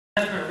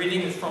Testament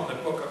reading is from the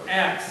book of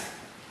Acts,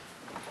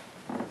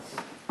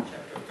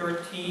 chapter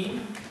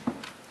 13,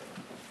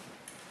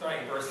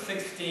 starting verse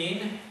 16.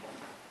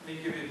 Let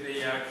me give you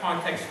the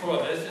context for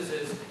this. This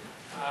is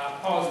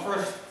Paul's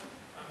first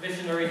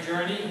missionary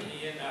journey.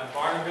 He and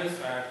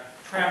Barnabas are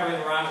traveling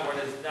around what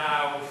is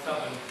now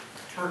southern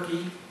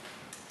Turkey.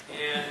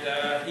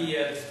 And he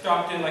had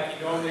stopped in like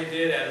he normally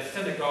did at a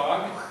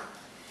synagogue.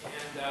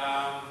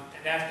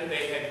 And after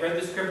they had read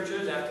the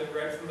scriptures, after they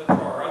read from the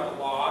Torah, the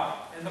law,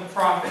 and the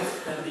prophets,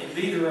 then the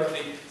leader of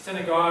the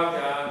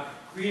synagogue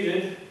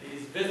greeted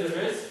these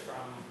visitors from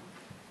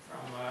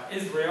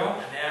Israel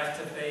and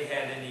asked if they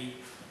had any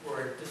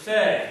word to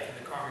say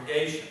to the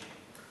congregation.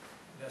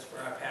 And that's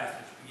where our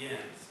passage begins,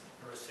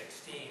 verse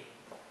 16.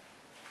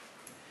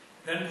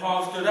 Then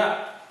Paul stood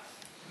up,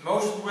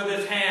 motioned with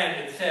his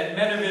hand, and said,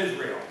 "Men of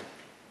Israel,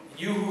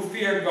 you who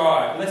fear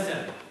God,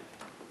 listen.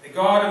 The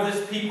God of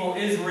this people,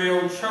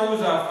 Israel,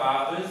 chose our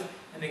fathers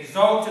and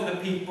exalted the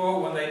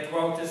people when they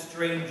dwelt as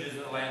strangers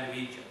in the land of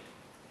Egypt.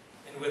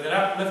 And with an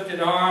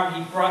uplifted arm,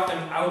 he brought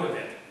them out of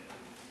it.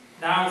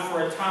 Now,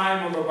 for a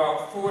time of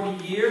about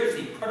 40 years,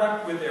 he put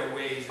up with their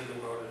ways in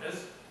the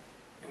wilderness.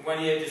 And when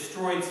he had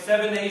destroyed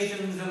 7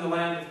 nations in the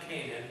land of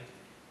Canaan,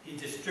 he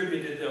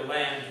distributed their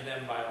land to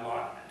them by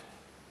allotment.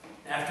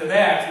 After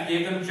that, he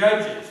gave them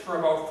judges for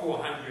about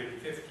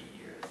 450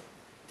 years,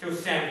 till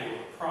Samuel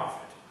the prophet.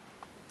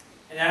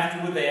 And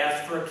afterward they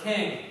asked for a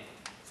king.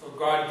 So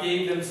God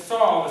gave them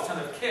Saul, the son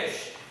of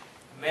Kish,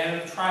 a man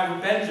of the tribe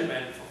of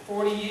Benjamin, for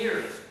 40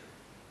 years.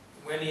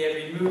 When he had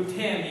removed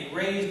him, he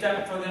raised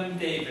up for them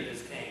David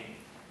as king,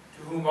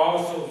 to whom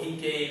also he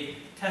gave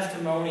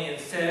testimony and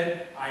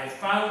said, I have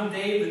found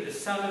David, the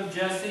son of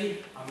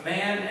Jesse, a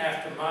man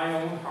after my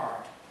own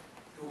heart,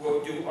 who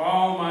will do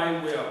all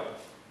my will.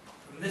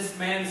 From this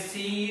man's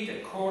seed,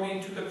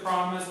 according to the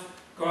promise,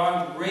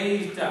 God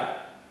raised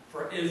up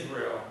for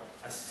Israel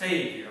a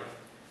Savior,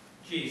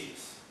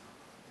 Jesus."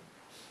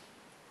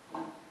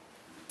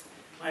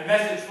 My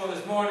message for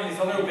this morning is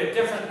a little bit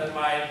different than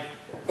my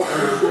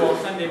usual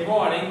Sunday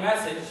morning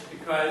message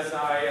because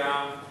I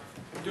am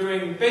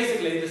doing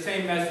basically the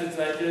same message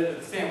I did at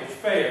the sandwich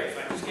fair.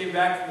 So I just came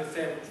back from the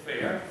sandwich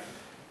fair.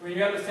 When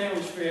you're at the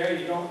sandwich fair,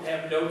 you don't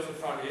have notes in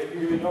front of you.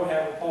 You don't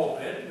have a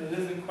pulpit, and it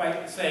isn't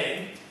quite the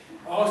same.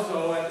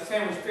 Also, at the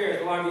sandwich fair,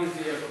 it's a lot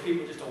easier for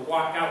people just to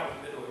walk out in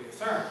the middle of your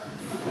sermon.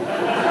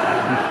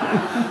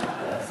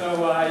 So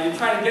you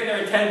try to get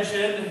their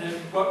attention, and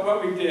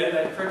what we did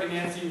at Kirk and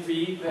Nancy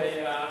Reed,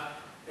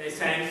 they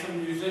sang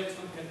some music,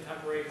 some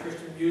contemporary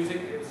Christian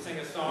music. They would sing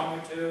a song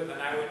or two, and then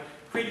I would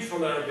preach for a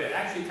little bit,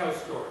 actually tell a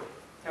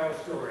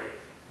story.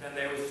 Then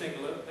they would sing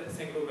a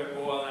little bit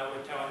more, and I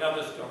would tell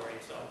another story.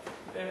 So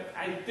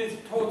I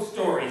told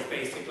stories,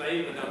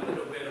 basically, with a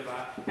little bit of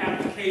an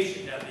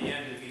application at the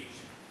end of each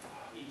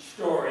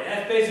story. And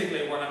that's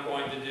basically what I'm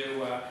going to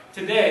do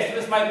today. So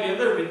this might be a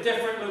little bit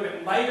different, a little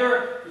bit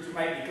lighter, which you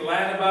might be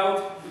glad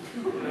about,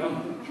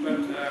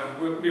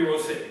 but we will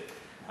see.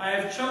 I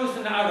have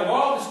chosen out of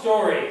all the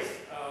stories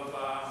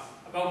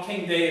about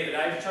King David,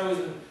 I've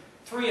chosen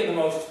 3 of the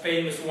most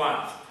famous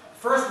ones. The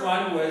first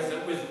one was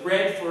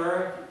read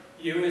for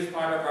you as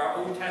part of our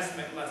Old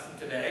Testament lesson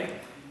today.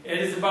 It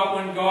is about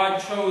when God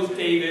chose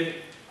David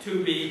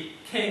to be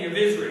king of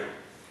Israel.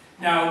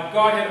 Now,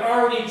 God had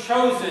already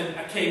chosen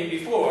a king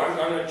before.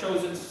 God had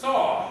chosen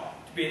Saul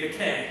to be the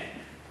king.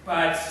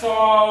 But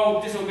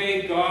Saul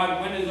disobeyed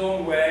God, went his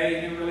own way.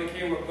 He didn't really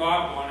care what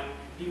God wanted.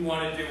 He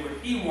wanted to do what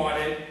he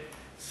wanted.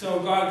 So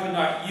God could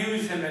not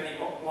use him any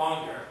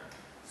longer.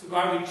 So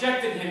God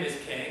rejected him as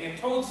king and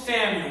told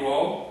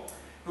Samuel,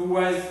 who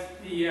was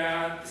the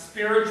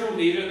spiritual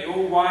leader, the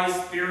old wise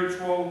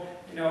spiritual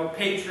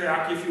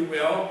patriarch, if you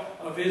will,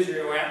 of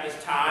Israel at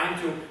this time,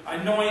 to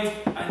anoint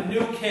a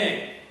new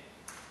king.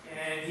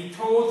 And he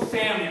told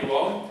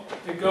Samuel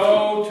to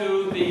go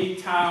to the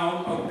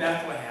town of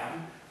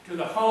Bethlehem, to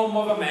the home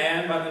of a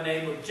man by the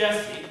name of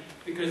Jesse,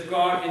 because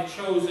God had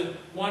chosen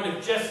one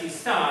of Jesse's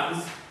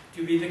sons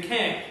to be the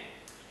king.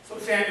 So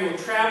Samuel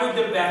traveled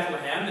to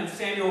Bethlehem, and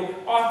Samuel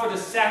offered a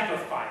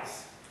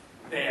sacrifice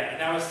there.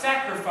 Now, a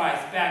sacrifice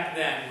back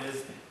then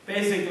was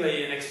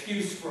basically an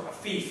excuse for a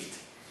feast.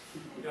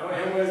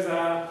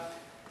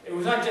 It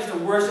was not just a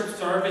worship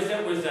service;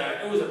 it was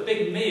a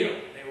big meal.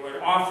 Would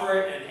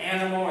offer an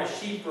animal, a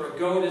sheep, or a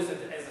goat as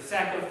a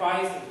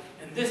sacrifice.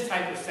 And this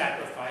type of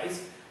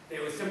sacrifice, they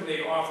would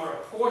simply offer a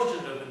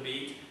portion of the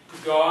meat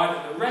to God,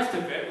 and the rest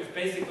of it was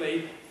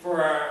basically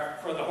for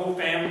the whole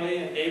family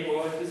and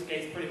neighborhood, in this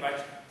case pretty much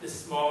this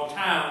small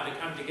town, to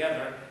come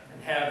together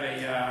and have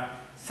a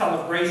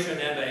celebration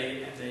and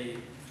a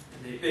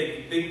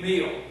big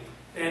meal.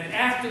 And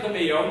after the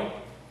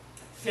meal,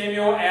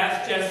 Samuel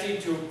asked Jesse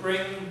to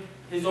bring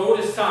his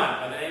oldest son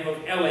by the name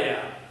of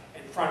Eliab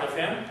in front of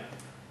him.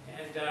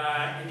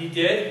 And he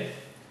did,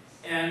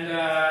 and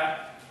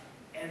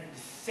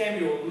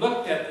Samuel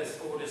looked at this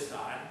oldest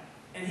son,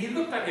 and he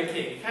looked like a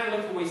king. He kind of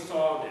looked the way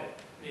Saul did.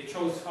 When he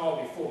chose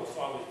Saul before,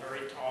 Saul was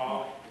very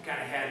tall, he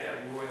kind of had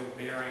that royal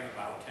bearing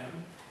about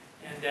him.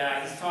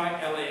 And he saw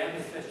Eliab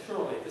and he said,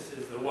 surely this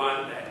is the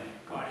one that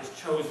God has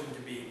chosen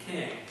to be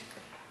king.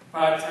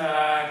 But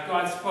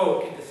God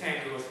spoke into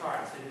Samuel's heart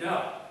and said,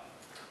 no,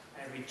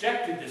 I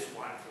rejected this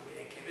one from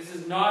being king. This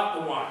is not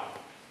the one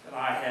that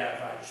I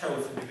have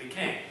chosen to be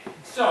king.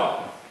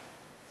 So,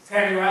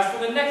 Samuel asked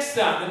for the next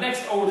son, the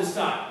next oldest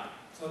son.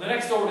 So the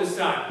next oldest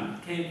son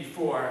came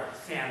before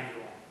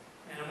Samuel.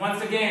 And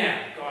once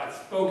again, God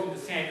spoke into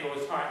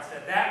Samuel's heart and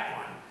said, that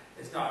one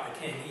is not the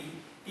king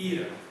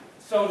either.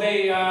 So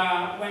they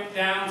went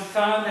down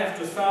son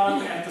after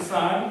son after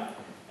son,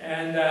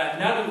 and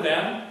none of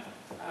them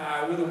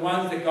were the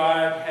ones that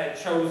God had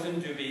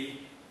chosen to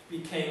be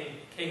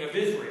king of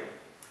Israel.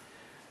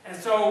 And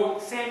so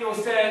Samuel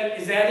said,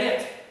 is that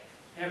it?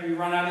 Have you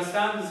run out of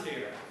sons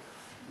here?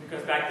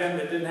 Because back then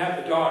they didn't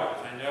have the daughters.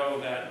 I know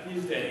that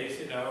these days,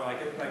 you know,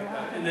 like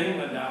in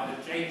England now,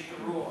 they changed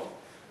the rule.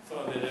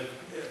 So that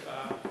if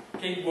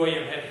King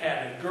William had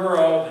had a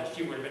girl, then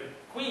she would have been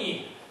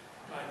queen.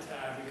 But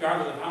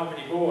regardless of how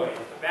many boys.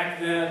 But back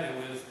then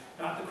it was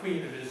not the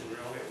queen of Israel,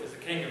 it was the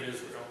king of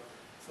Israel.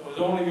 So it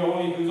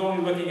was he was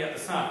only looking at the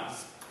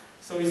sons.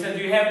 So he said,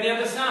 do you have any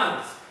other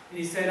sons? And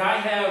he said, I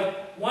have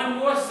one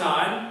more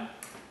son,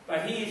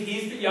 but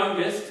he's the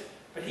youngest,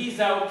 but he's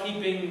out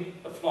keeping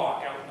the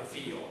flock out in the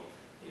field.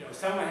 You know,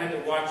 someone had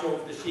to watch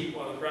over the sheep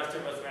while the rest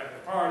of us were having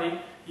a party.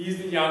 He's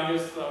the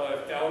youngest, so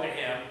it fell to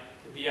him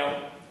to be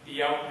out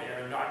there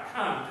and not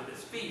come to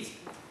this feast.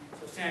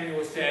 So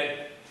Samuel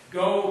said,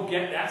 go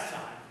get that son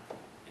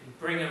and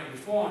bring him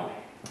before me.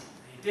 And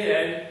he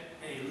did,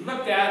 and he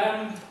looked at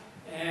him,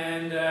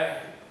 and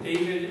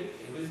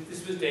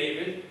this was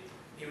David.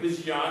 He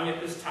was young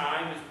at this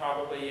time. He was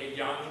probably a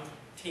young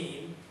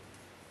teen.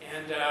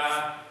 And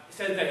he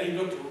said that he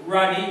looked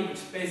ruddy,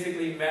 which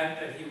basically meant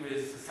that he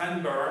was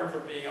sunburned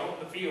from being out in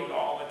the field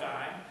all the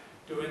time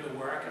doing the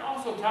work. And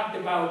also talked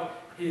about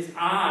his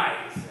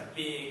eyes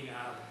being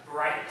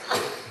bright.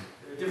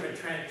 There are different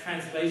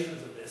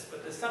translations of this,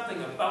 but there's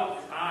something about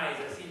his eyes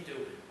that seemed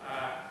to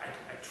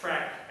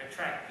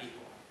attract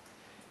people.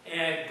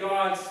 And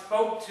God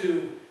spoke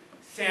to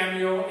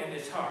Samuel in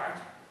his heart,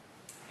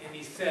 and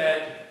he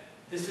said,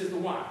 this is the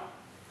one.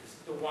 This is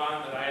the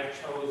one that I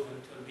have chosen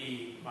to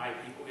be my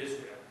people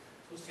Israel.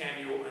 So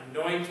Samuel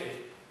anointed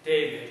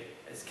David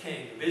as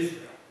king of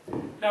Israel.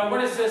 Now,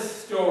 what does this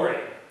story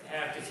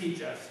have to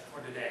teach us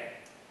for today?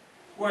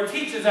 Well, it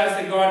teaches us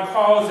that God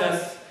calls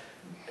us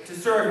to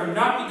serve him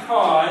not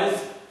because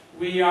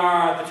we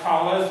are the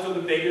tallest or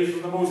the biggest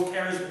or the most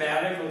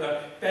charismatic or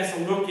the best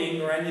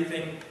looking or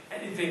anything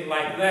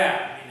like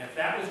that. I mean, if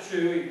that was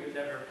true, he would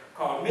never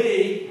call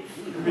me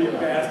to be a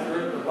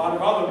pastor, a lot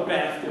of other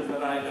pastors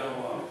that I know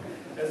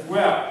of as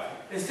well.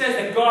 It says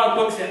that God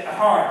looks at the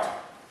heart.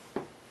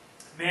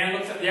 Man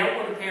looks at the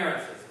outward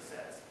appearances, it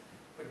says,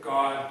 but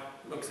God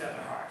looks at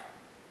the heart.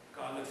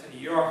 God looks into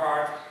your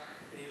heart,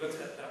 and he looks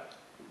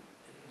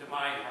into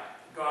my heart.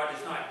 God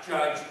is not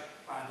judged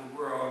by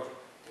the world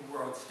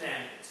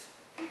standards.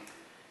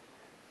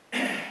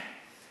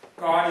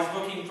 God is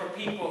looking for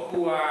people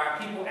who are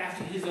people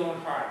after his own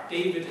heart.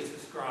 David is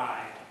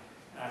described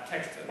in our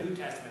text, the New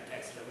Testament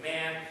text, as a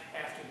man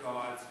after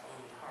God's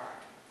own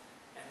heart.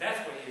 And that's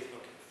what he's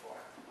looking for.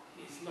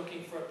 He's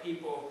looking for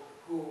people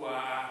who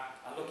are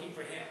looking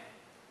for him,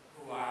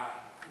 who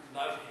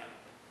love him,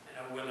 and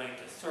are willing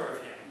to serve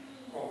him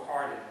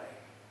wholeheartedly.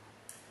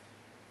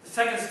 The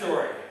second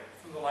story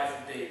from the life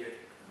of David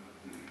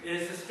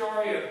is the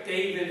story of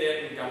David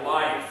and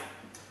Goliath.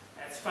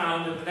 That's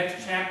found in the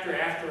next chapter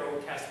after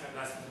Old Testament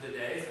lesson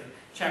today. It's in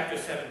chapter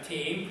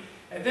 17.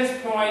 At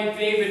this point,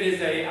 David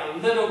is a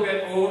little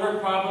bit older,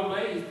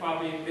 probably. He's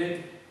probably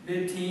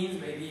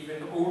mid-teens, maybe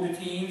even older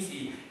teens.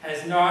 He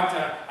has not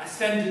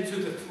ascended to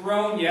the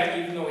throne yet,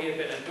 even though he had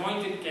been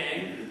anointed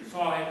king.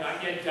 Saul had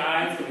not yet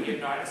died, so he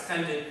had not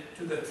ascended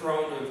to the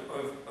throne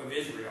of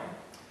Israel.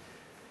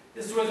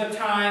 This was a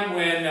time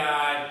when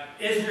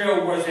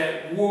Israel was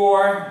at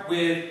war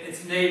with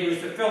its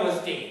neighbors, the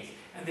Philistines.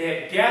 And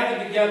they had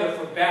gathered together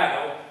for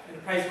battle in a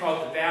place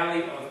called the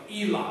Valley of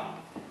Elah.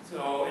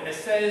 So, and it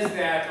says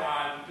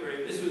that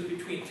this was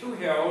between two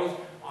hills.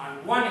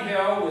 On one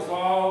hill was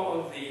all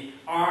of the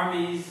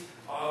armies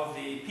of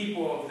the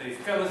people of the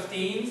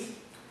Philistines.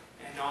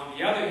 And on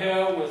the other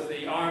hill was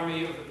the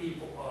army of the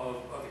people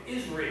of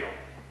Israel.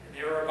 And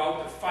they were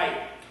about to fight.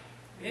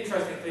 The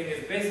interesting thing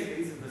is, basically,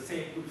 these are the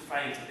same groups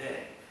fighting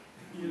today.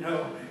 You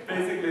know,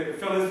 basically the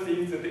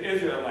Philistines and the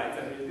Israelites.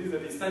 I mean, these are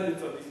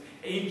descendants of these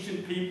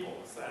ancient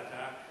peoples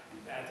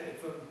that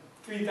from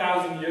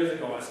 3,000 years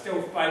ago are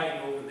still fighting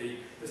over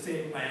the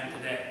same land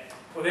today.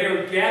 Well, they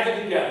were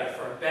gathered together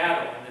for a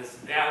battle in this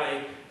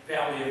valley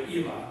of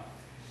Elah.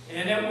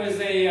 And it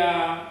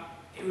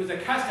was a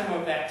custom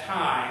of that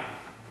time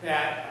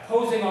that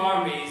opposing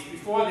armies,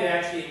 before they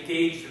actually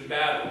engaged in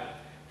battle,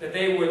 that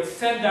they would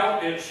send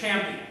out their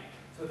champion.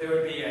 So there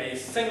would be a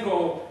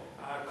single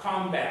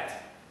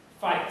combat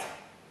fight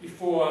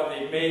before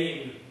the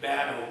main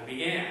battle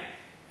began.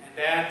 And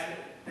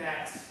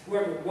that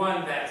whoever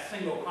won that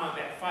single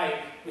combat fight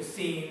was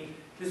seen,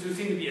 this was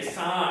seen to be a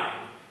sign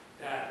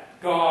that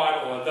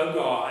God or the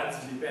gods,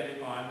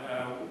 depending on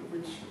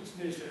which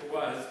nation it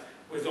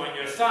was on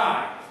your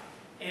side.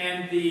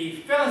 And the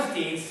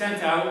Philistines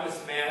sent out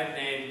this man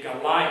named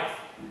Goliath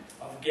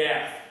of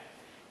Gath.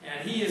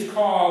 And he is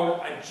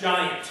called a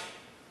giant.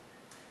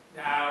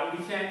 Now,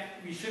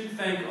 we shouldn't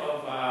think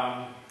of,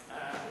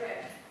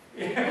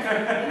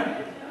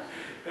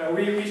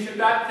 we should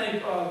not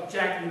think of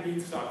Jack and the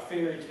Beanstalk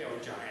fairy tale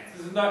giants.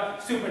 This is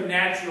not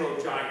supernatural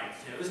giants.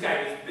 You know, this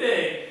guy was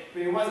big,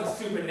 but he wasn't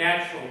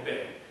supernatural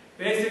big.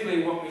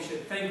 Basically, what we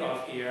should think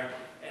of here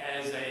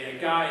as a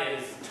guy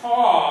as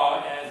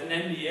tall as an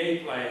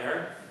NBA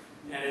player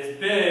and as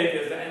big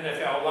as an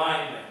NFL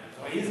lineman.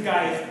 So his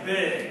guy is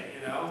big,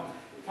 you know.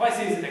 Plus,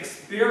 he's an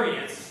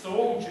experienced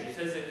soldier. He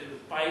says that he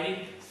was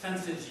fighting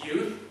since his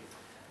youth.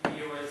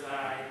 He was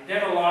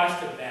never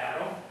lost a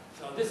battle.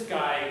 So this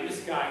guy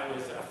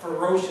was a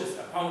ferocious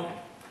opponent.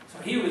 So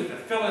he was the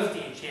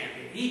Philistine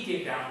champion. He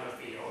came down the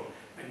field,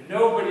 and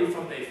nobody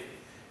from the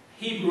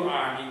Hebrew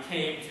army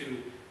came to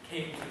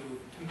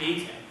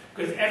meet him,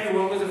 because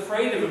everyone was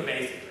afraid of him,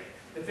 basically.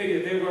 They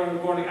figured if they were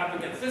going up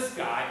against this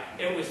guy,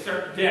 it was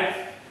certain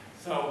death.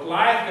 So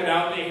Goliath got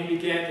out there and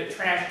began to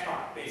trash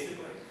talk,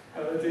 basically.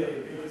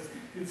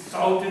 He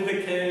insulted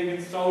the king,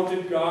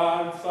 insulted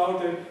God,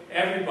 insulted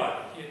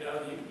everybody, you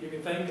know, you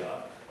can think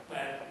of.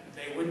 But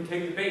they wouldn't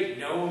take the bait.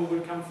 No one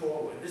would come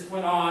forward. This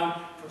went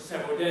on for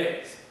several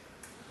days.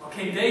 Well,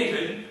 King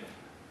David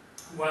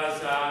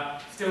was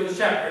still the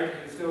shepherd.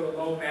 He was still the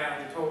lone man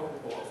on the totem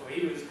pole. So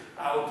he was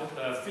out in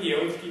the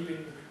fields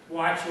keeping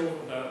watch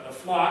over the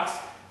flocks.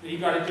 He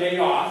got a day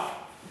off,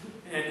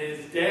 and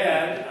his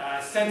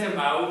dad sent him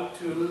out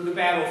to the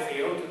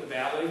battlefield, to the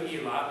Valley of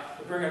Elah,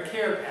 to bring a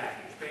care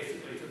package,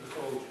 basically, to the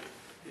soldiers.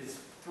 His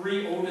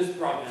 3 oldest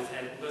brothers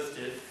had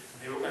enlisted.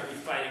 They were going to be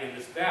fighting in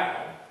this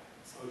battle.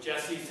 So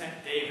Jesse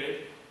sent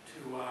David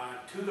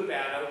to the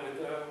battle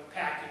with a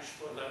package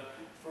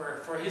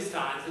for his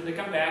sons, and to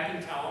come back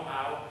and tell them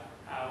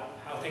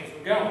how things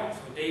were going. So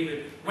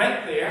David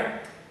went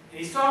there, and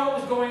he saw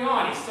what was going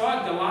on. He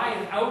saw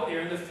Goliath out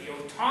there in the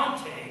field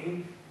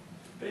taunting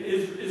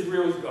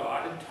Israel's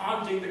God, and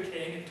taunting the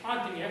king, and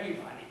taunting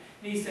everybody.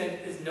 And he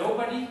said, is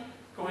nobody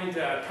going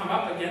to come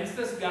up against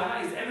this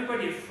guy? Is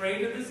everybody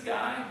afraid of this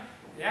guy?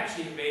 It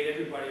actually made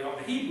everybody, all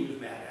the Hebrews,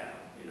 mad at him.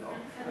 You know,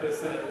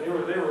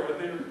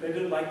 they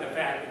didn't like the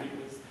fact that he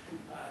was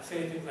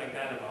saying things like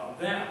that about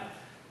them.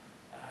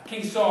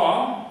 King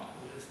Saul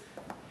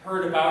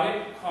heard about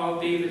it,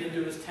 called David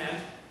into his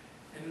tent,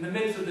 and in the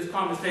midst of this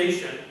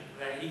conversation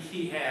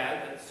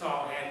that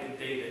Saul had with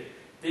David,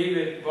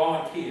 David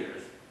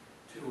volunteers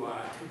to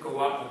go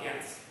up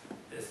against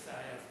this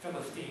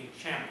Philistine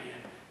champion,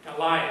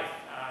 Goliath.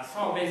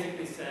 Saul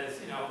basically says,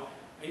 you know,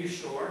 are you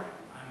sure?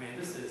 I mean,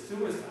 this is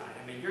suicide.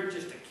 I mean, you're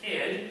just a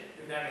kid.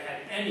 You've never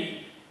had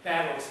any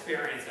battle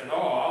experience at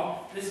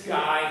all. This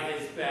guy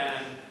has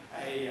been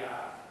a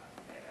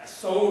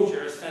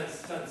soldier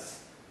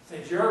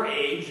since your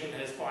age and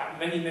has fought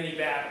many, many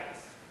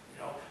battles.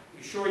 You know, are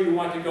you sure you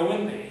want to go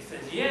in there? He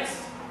says,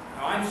 yes. You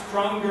know, I'm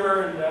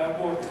stronger and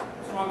more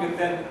stronger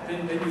than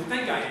you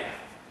think I am.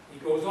 He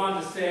goes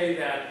on to say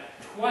that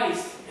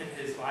twice in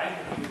his life,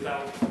 when he was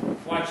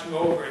out watching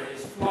over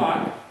his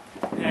flock,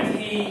 that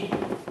he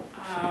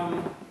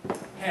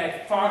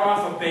had fought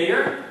off a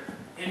bear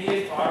and he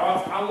had fought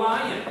off a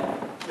lion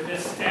with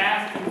his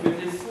staff and with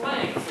his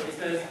sling. So he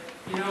says,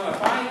 you know,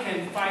 if I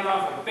can fight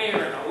off a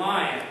bear and a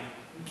lion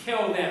and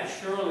kill them,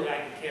 surely I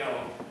can kill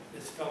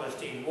this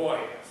Philistine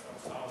warrior.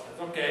 So Saul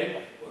says,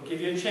 okay, we'll give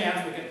you a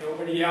chance. We get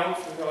nobody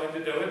else who's willing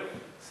to do it.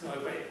 So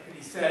but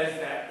he says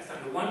that it's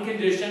under one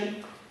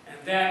condition, and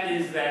that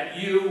is that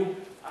you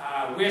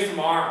wear some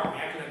armor. We're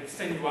not going to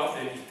send you out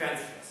there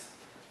defenseless.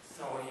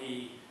 So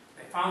they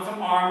found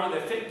some armor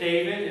that fit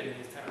David, and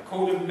his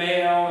coat of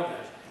mail,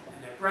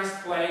 and a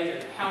breastplate,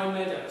 and a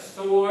helmet, and a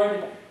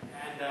sword.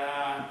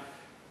 And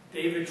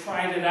David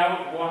tried it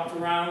out and walked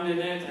around in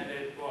it, and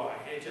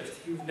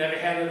he never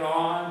had it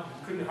on,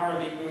 couldn't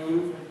hardly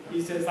move.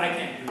 He says, I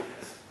can't do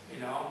this, you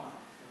know.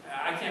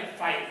 I can't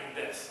fight in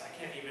this. I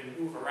can't even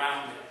move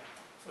around it.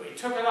 So he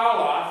took it all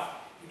off.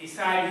 He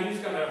decided he was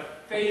going to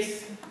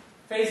face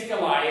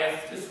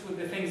Goliath just with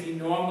the things he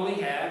normally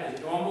had,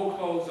 his normal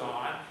clothes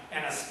on,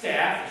 and a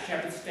staff, a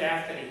shepherd's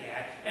staff that he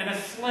had, and a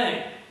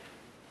sling.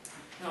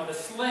 Now, the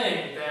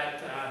sling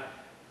that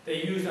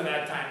they used at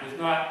that time was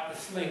not the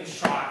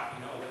slingshot,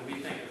 you know, that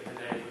we think of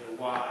today with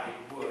a wide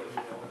wood, you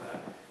know, with a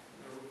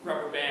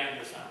rubber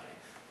band or something.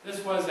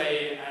 This was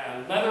a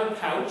leather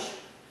pouch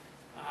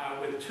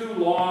with 2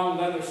 long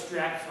leather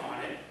straps on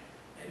it.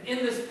 And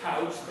in this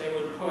pouch, they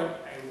would put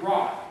a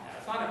rock. Now,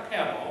 it's not a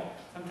pebble.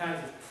 Sometimes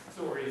the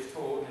story is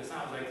told, and it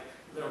sounds like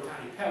a little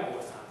tiny pebble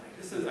or something.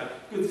 This is a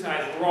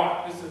good-sized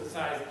rock. This is the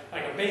size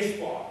like a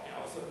baseball, you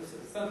know, so this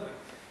is something.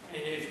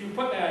 And if you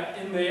put that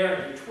in there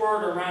and you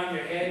twirl it around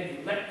your head and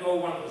you let go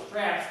of one of those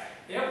straps,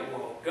 it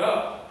will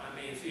go. I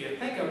mean, so you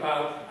think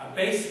about a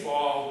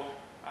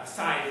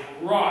baseball-sized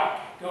rock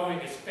going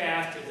as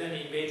fast as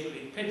any Major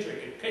League pitcher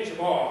could pitch a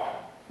ball.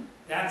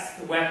 That's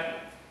the weapon.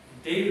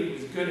 And David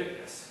was good at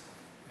this.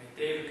 I mean,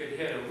 David could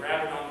hit a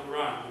rabbit on the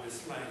run with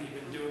his sling. He'd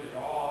been doing it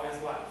all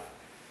his life.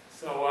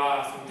 So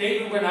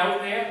David went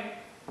out there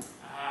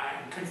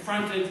and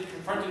confronted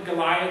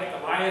Goliath.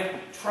 Goliath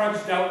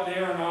trudged out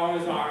there in all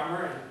his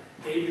armor, and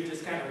David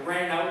just kind of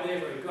ran out there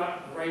where he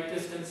got the right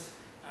distance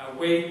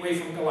away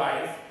from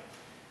Goliath.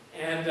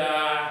 And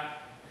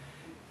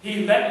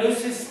he let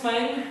loose his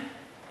sling,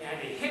 and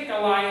he hit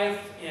Goliath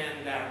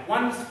in that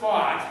one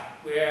spot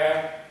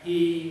where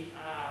he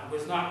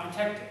was not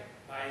protected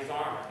by his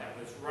armor. That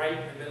was right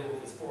in the middle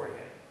of his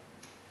forehead.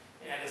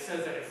 And it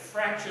says that it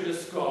fractured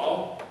his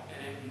skull,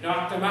 and it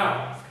knocked him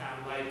out. It's kind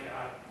of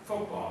like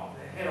football,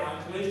 the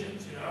head-on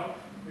collisions, you know.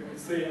 We would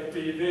see on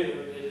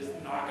TV, they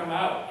just knock him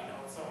out, you know,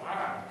 so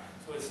hard.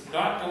 So it's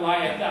knocked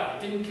Goliath out.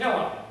 It didn't kill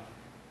him,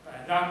 but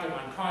it knocked him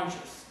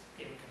unconscious,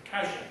 gave him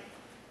concussion.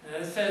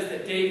 And it says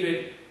that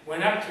David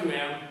went up to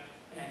him,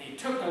 and he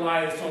took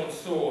Goliath's own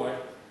sword,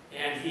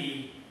 and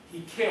he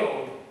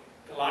killed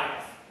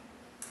Goliath.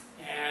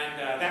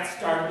 And that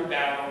started the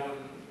battle,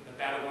 and the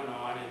battle went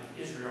on, and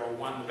Israel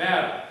won the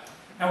battle.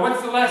 Now,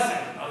 what's the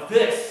lesson of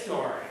this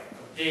story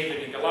of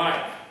David and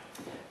Goliath?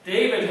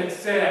 David had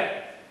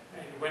said,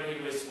 and when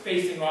he was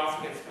facing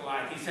off against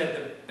Goliath, he said,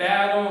 "The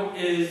battle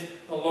is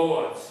the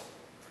Lord's."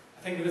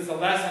 I think there's a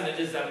lesson. It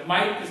is that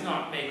might does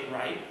not make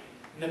right,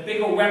 and the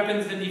bigger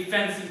weapons and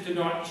defenses do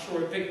not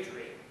ensure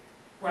victory.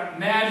 What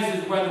matters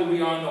is whether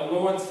we are on the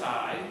Lord's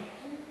side,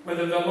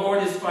 whether the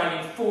Lord is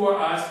fighting for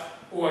us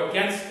or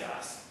against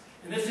us.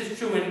 And this is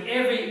true in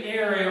every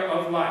area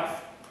of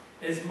life.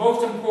 It is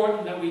most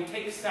important that we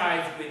take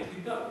sides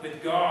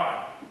with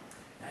God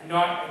and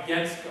not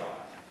against God.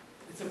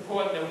 It's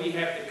important that we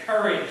have the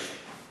courage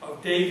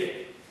of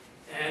David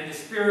and the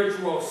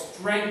spiritual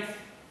strength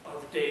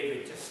of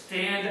David to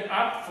stand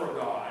up for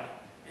God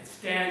and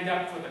stand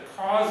up for the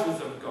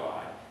causes of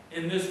God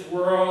in this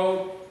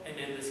world and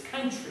in this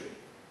country.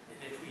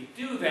 And if we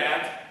do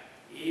that,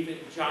 even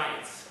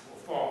giants will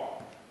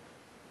fall.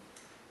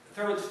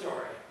 The third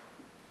story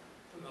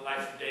from the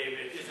life of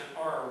David is an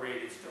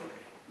R-rated story.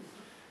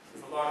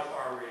 There's a lot of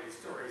R-rated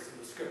stories in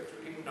the scripture.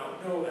 People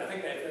don't know that. I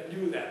think they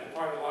knew that. But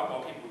probably a lot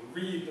more people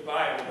read the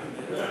Bible than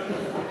they do.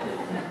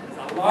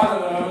 There's a lot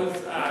of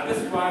those.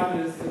 This one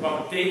is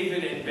about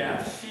David and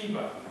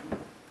Bathsheba.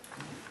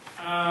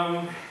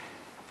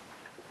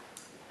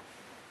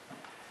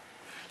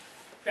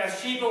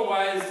 Bathsheba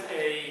was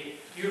a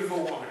beautiful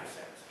woman, it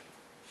says.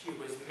 She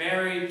was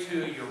married to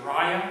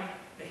Uriah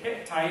the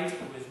Hittite,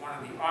 who was one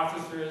of the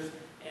officers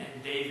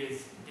in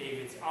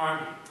David's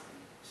army.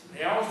 So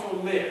they also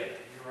lived.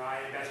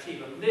 Uriah and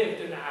Bathsheba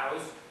lived in a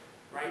house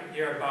right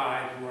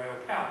nearby the royal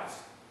palace.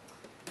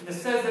 And it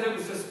says that it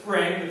was the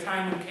spring, the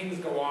time when kings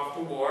go off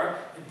to war,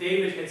 and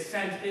David had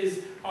sent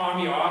his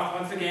army off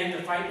once again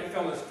to fight the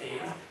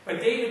Philistines. But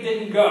David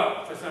didn't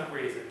go for some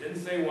reason.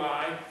 Didn't say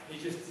why. He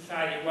just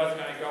decided he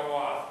wasn't going to go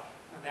off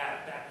on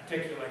that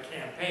particular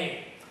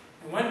campaign.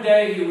 And one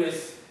day he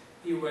was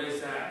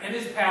in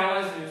his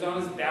palace, he was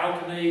on his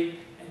balcony,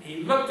 and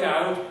he looked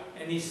out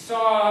and he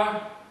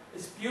saw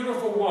this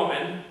beautiful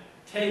woman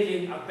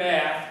taking a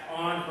bath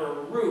on her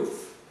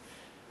roof.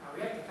 Now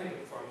we have to think of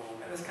it for a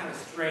moment. That's kind of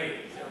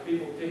strange. You know,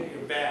 people taking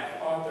a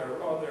bath on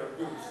their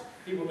roofs.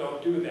 People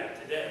don't do that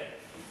today.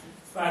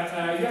 But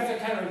you have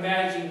to kind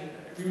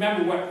of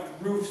remember what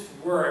roofs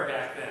were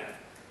back then.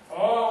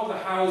 All the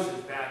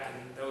houses back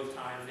in those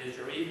times in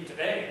Israel, even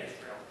today in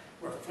Israel,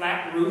 were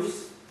flat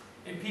roofs,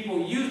 and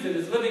people used it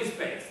as living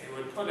space. They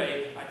would put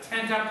a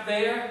tent up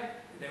there,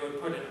 they would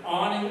put an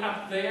awning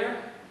up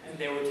there, and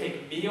they would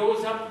take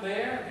meals up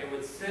there, they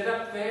would sit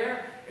up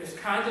there. It was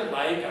kind of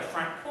like a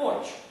front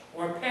porch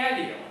or a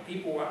patio.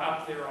 People were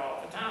up there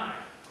all the time.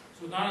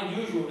 So it was not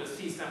unusual to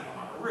see someone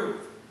on a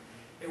roof.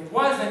 It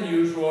was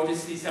unusual to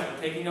see someone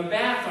taking a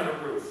bath on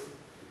a roof.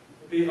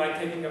 It would be like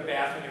taking a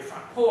bath on your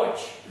front porch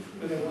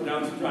when everyone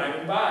else is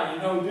driving by.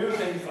 You don't do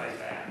things like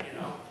that, you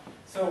know.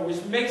 So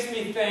which makes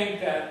me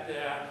think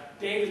that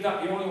David's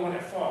not the only one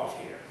at fault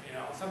here. You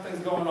know, something's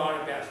going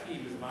on in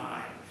Bathsheba's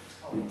mind.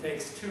 It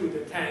takes two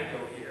to tango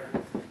here.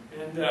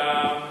 And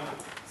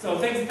so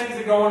things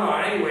are going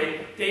on.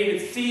 Anyway,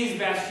 David sees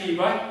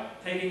Bathsheba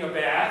taking a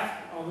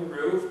bath on the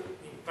roof.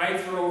 He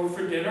invites her over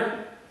for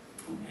dinner.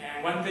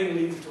 And one thing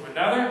leads to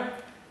another.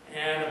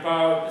 And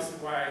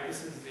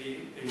this is the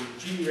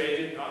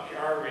G-rated, not the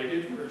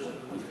R-rated version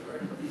of the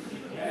story.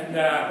 And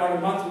about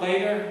a month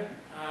later,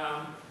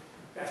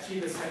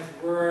 Bathsheba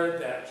sends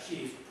word that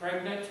she's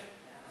pregnant.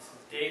 And this is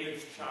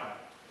David's child.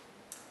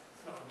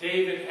 So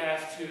David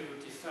has to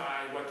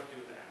decide what to do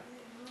with that.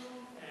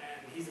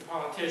 And he's a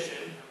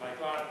politician. Like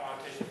a lot of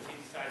politicians, he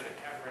decides to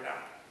cover it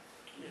up.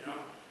 You know,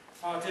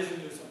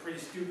 politicians do some pretty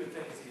stupid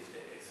things these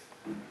days.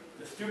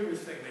 The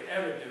stupidest thing they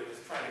ever do is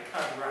try to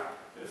cover up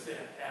their sin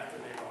after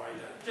they've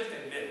already done it. Just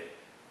admit it.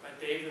 But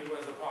David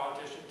was a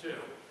politician too.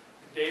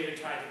 And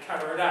David tried to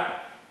cover it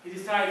up. He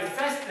decided the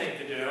best thing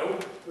to do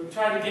was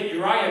try to get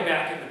Uriah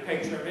back in the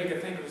picture and make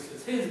it think it was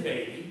his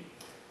baby.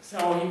 So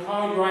he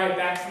called Uriah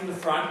back from the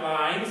front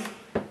lines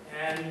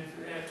and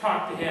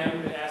talked to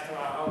him and asked him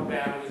how the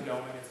battle was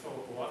going and so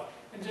forth.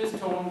 And and just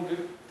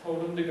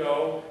told him to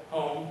go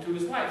home to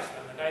his wife,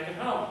 spend the night at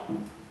home.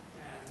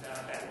 And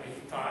that way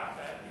he thought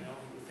that, he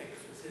would think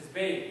this was his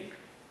baby.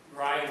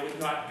 Uriah would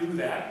not do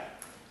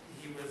that.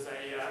 He was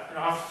an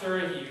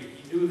officer. He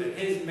knew that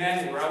his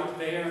men were out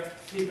there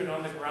sleeping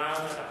on the ground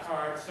under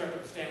hard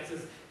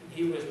circumstances, and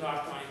he was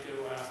not going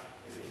to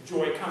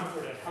enjoy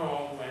comfort at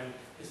home when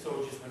his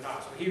soldiers were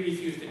not. So he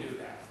refused to do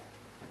that.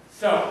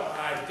 So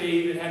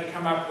David had to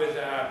come up with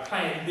a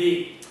plan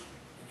B.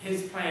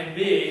 His plan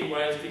B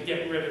was to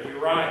get rid of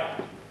Uriah.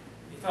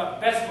 He thought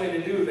the best way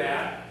to do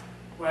that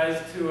was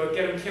to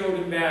get him killed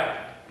in battle.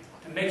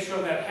 To make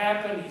sure that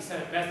happened, he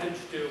sent a message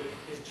to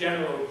his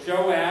general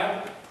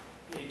Joab.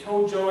 And he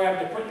told Joab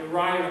to put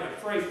Uriah on the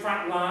very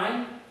front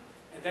line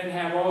and then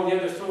have all the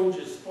other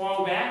soldiers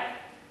fall back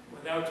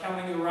without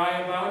telling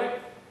Uriah about it,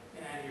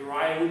 and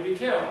Uriah would be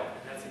killed.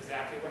 And that's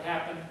exactly what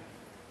happened.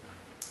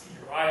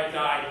 Uriah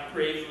died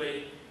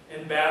bravely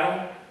in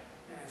battle,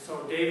 and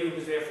so David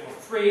was therefore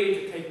free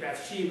to take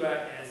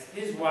Bathsheba as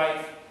his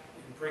wife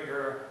and bring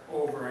her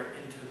over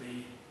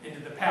into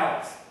the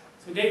palace.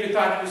 So David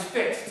thought it was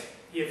fixed.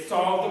 He had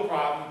solved the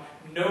problem.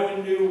 No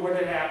one knew what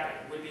had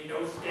happened. There would be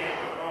no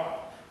scandal at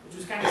all, which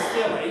was kind of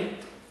silly.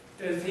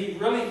 Does he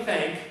really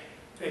think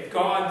that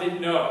God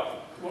didn't know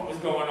what was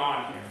going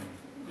on here?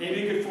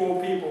 Maybe he could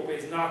fool people, but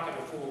he's not going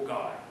to fool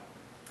God.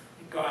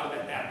 God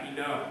let that be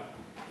known.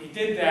 He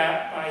did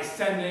that by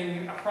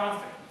sending a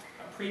prophet,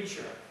 a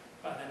preacher,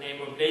 by the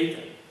name of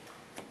Nathan.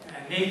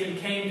 And Nathan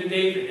came to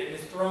David in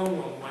his throne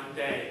room one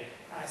day,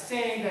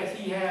 saying that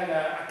he had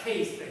a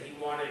case that he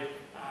wanted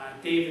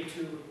David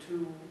to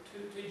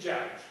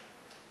judge.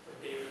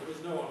 But David was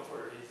known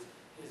for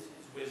his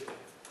wisdom.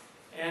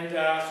 And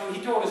so he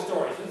told a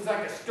story. So it's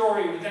like a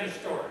story within a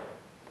story.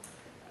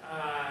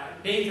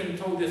 Nathan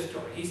told this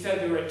story. He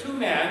said there were two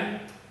men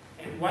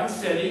in one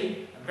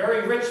city, a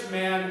very rich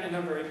man and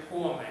a very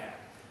poor man.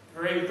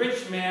 The very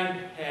rich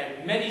man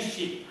had many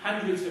sheep,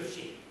 hundreds of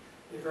sheep.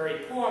 The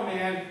very poor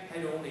man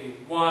had only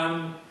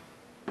one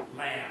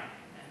lamb.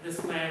 And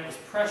this lamb was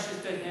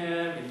precious to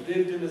him. He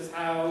lived in his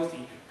house.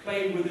 He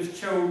played with his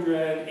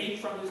children, ate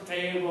from his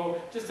table,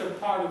 just a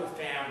part of the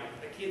family.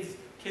 The kids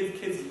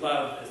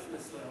loved this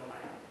little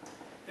lamb.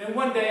 Then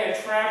one day a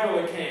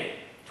traveler came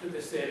to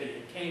the city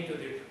and came to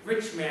the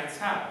rich man's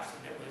house.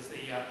 And it was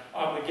the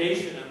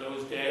obligation in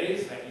those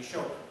days that you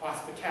show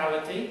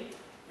hospitality.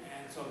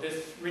 And so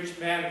this rich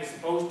man was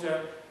supposed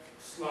to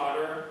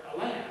slaughter a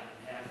lamb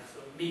and have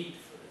some meat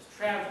for this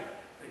traveler.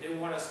 But he didn't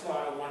want to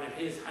slaughter one of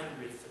his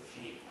hundreds of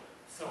sheep.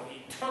 So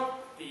he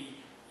took the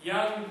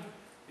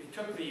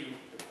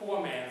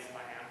poor man's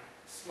lamb,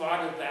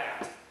 slaughtered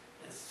that,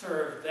 and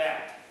served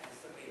that as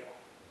the meal.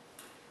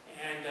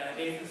 And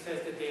Nathan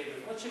says to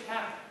David, what should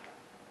happen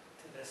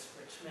to this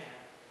rich man?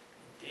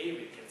 And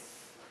David gets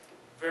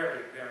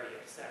very, very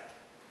upset.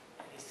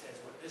 And he says,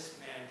 what this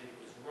man did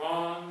was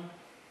wrong.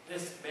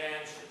 This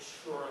man should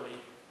surely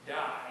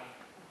die.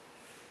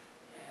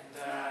 And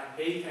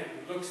Nathan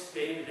looks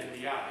David in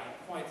the eye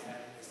and points at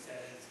him and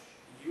says,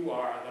 you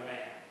are the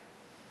man.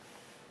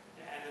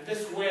 And in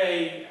this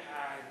way,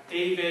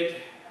 David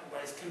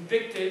was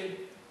convicted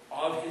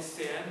of his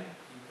sin.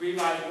 He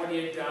realized what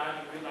he had done.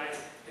 He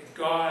realized that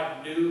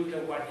God knew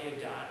that what he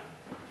had done.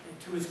 And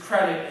to his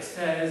credit, it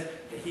says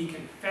that he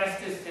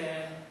confessed his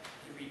sin,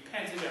 he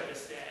repented of his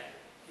sin,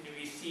 and he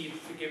received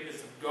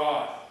forgiveness of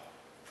God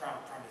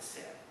from his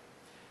sin.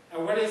 Now,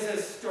 what does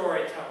this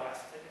story tell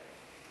us today?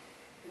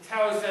 It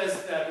tells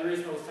us that there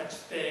is no such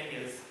thing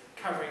as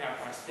covering up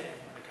our sin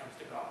when it comes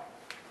to God.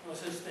 No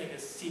such thing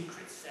as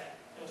secret sin.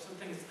 No such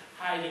thing as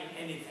hiding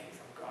anything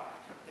from God.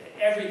 That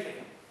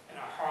everything in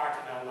our heart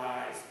and our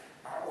lives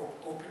are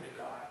open to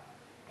God.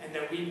 And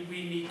that we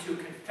need to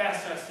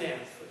confess our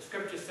sins. For the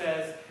scripture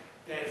says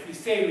that if we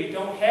say we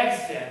don't have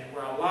sin,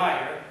 we're a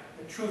liar.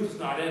 The truth is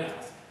not in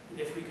us. And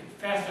if we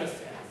confess our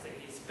sins, that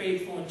he is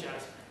faithful and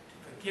just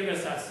to forgive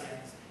us our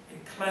sins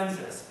and cleanse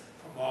us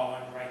from all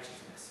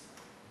unrighteousness.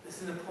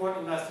 This is an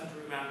important lesson to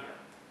remember.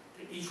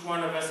 That each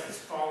one of us has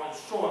fallen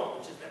short,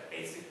 which is the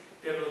basic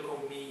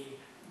biblical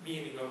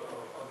meaning of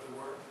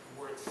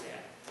the word sin.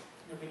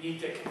 And we need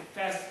to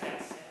confess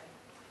that sin.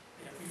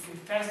 And if we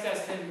confess that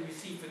sin, we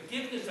receive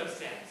forgiveness of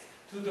sins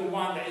through the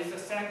one that is the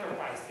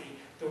sacrifice,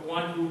 the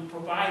one who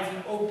provides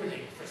an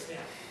opening for sin,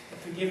 the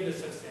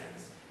forgiveness of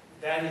sins.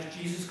 That is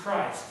Jesus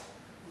Christ,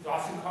 who's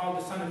often called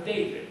the Son of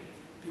David,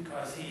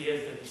 because he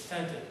is the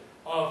descendant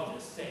of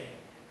the same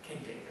King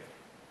David.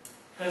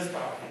 Let's bow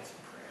our heads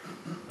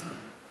in prayer.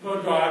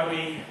 Lord God,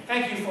 we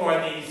thank you for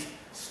these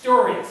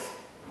stories.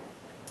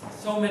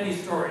 So many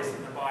stories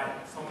in the Bible,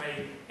 so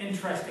many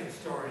interesting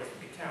stories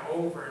we tell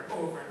over and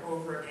over and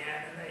over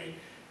again, and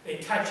they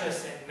touch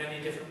us in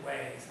many different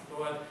ways. And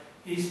Lord,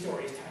 these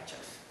stories touch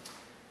us.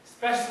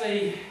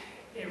 Especially,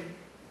 it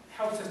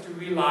helps us to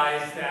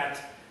realize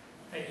that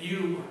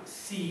you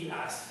see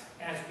us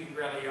as we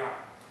really are.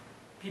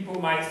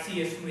 People might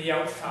see us from the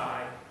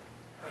outside,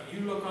 but you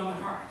look on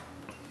the heart.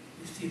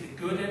 You see the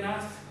good in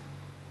us,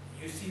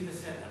 you see the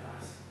sin in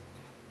us.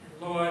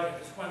 And Lord,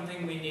 there's one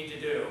thing we need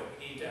to do.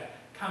 We need to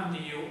come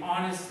to you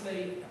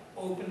honestly, in a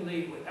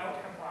openly, without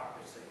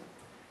hypocrisy,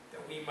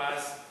 that we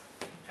must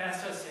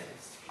confess our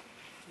sins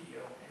to you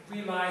and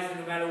realize that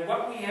no matter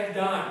what we have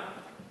done,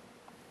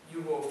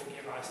 you will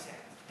forgive our sins.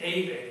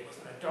 David was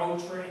an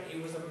adulterer and he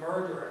was a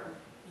murderer.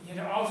 Yet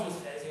it also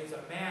says he was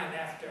a man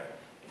after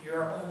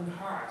your own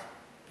heart,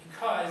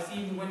 because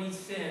even when he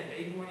sinned,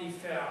 even when he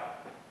fell,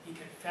 he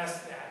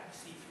confessed that and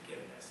received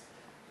forgiveness.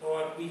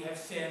 Lord, we have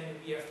sinned and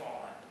we have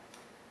fallen.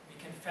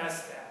 We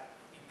confess that.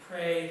 We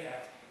pray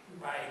that you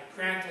might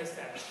grant us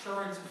that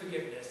assurance of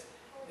forgiveness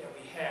that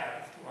we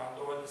have through our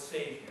Lord and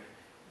Savior,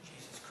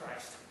 Jesus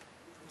Christ.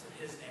 It's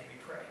in his name we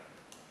pray.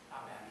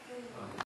 Amen.